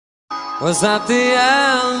was at the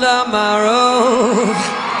end of my road.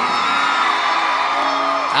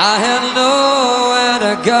 I had nowhere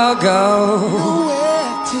to go.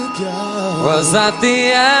 Was at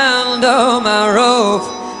the end of my rope.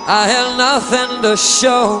 I had nothing to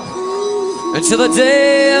show. Until the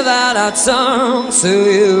day that I turned to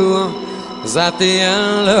you. Was at the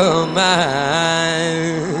end of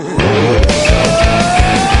my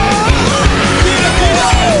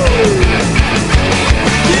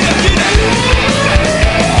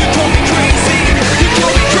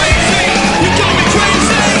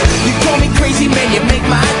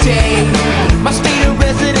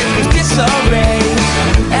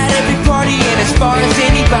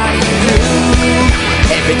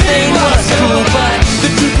Everything was cool, but the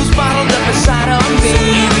truth was bottled up inside of me.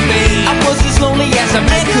 I was as lonely as a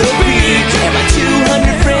man could be, and my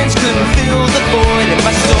 200 friends couldn't fill the void in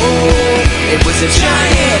my soul. It was a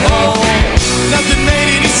giant hole. Nothing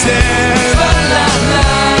made any sense. La la la.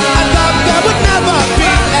 I thought there would never be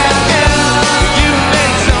an end. You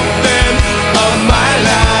made something of my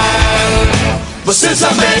life. But since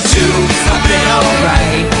I met you, I've been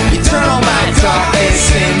alright. You turn on my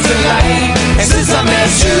darkness into light. And since I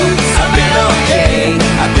met you, I've been okay.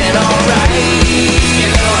 I've been alright.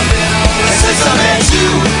 And since I met you,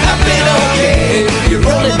 I've been okay. You're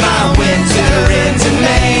rolling my winter into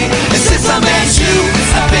May. And since I met you,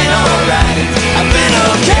 I've been alright. I've been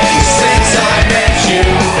okay since I met you.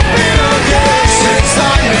 Been okay since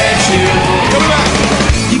I met you. Come on.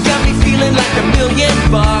 You got me feeling like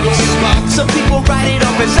 $1,000,000. Some people write it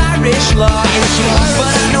off as Irish luck,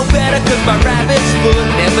 but I know better cause my rabbit's foot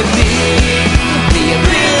never did me a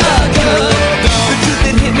bit of good. The truth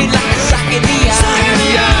that hit me like a sock in the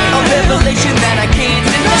eye, a revelation that I can't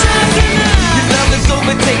deny. Your love is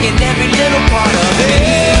overtaking every little part of me.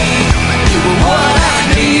 You were what I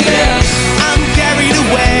needed. I'm carried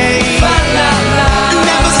away. La la la.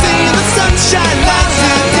 Never seen the sunshine like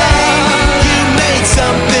today. You made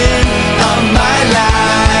something of my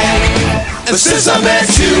life. But since I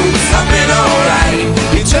met you, I've been alright.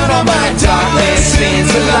 You turn on my darkness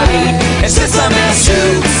into light. And since I met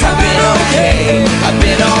you, I've been okay. I've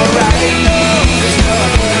been alright.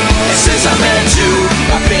 And since I met you,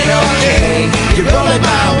 I've been okay. You're rolling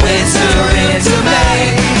my winter into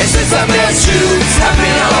May. And since I met you, I've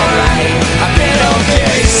been alright. I've been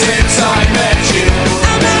okay since I met you.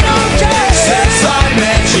 I've been okay since I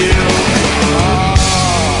met you.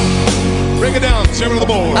 Bring it down, chairman of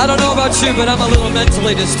the board. I don't know about you, but I'm a little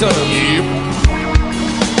mentally disturbed. Yep.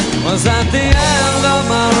 Was at the end of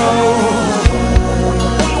my road.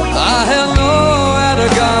 I had nowhere to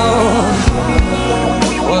go.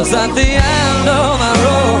 Was at the end of my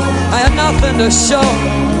road. I had nothing to show.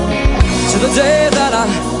 To the day that I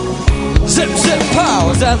zip pow.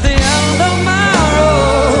 Was at the end of my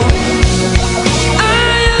road. I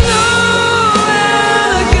had nowhere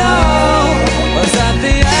to go. Was at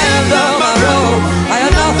the end of my road. I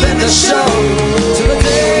had nothing to show. To the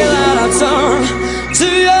day that I turned to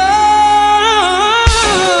you.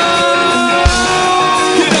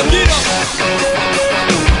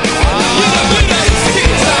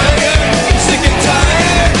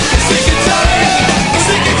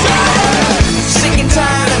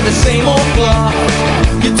 Same old block.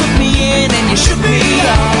 You took me in and you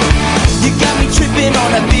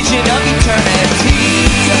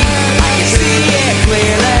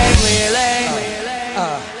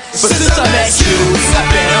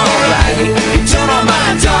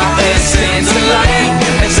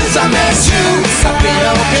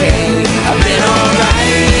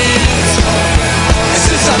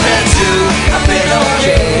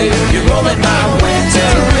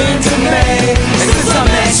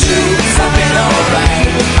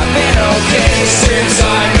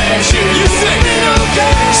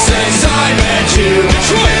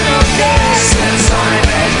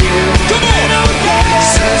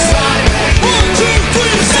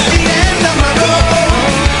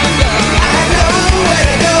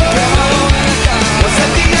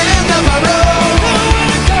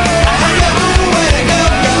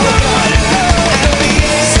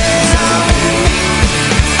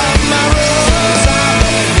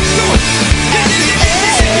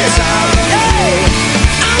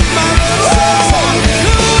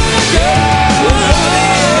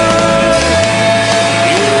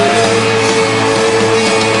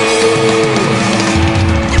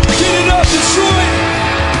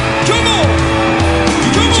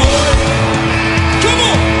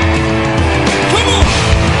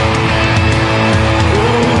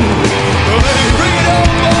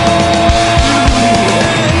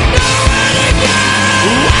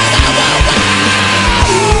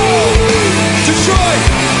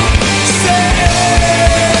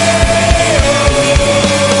say